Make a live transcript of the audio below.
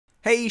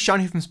Hey, Sean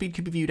here from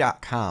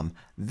SpeedCubeReview.com.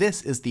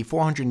 This is the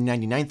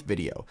 499th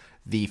video.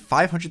 The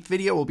 500th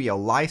video will be a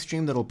live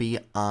stream that'll be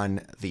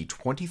on the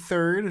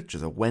 23rd, which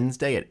is a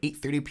Wednesday at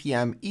 8:30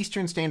 p.m.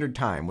 Eastern Standard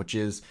Time, which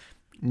is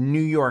New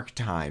York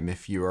time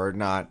if you are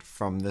not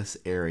from this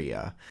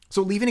area.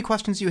 So leave any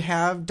questions you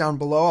have down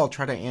below. I'll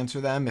try to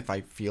answer them if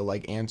I feel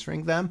like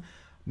answering them.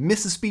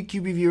 Mrs.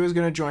 SpeedCube Reviewer is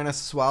going to join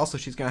us as well, so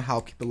she's going to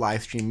help keep the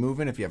live stream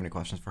moving. If you have any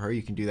questions for her,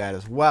 you can do that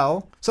as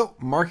well. So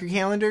mark your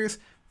calendars,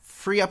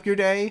 free up your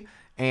day,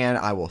 and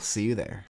I will see you there.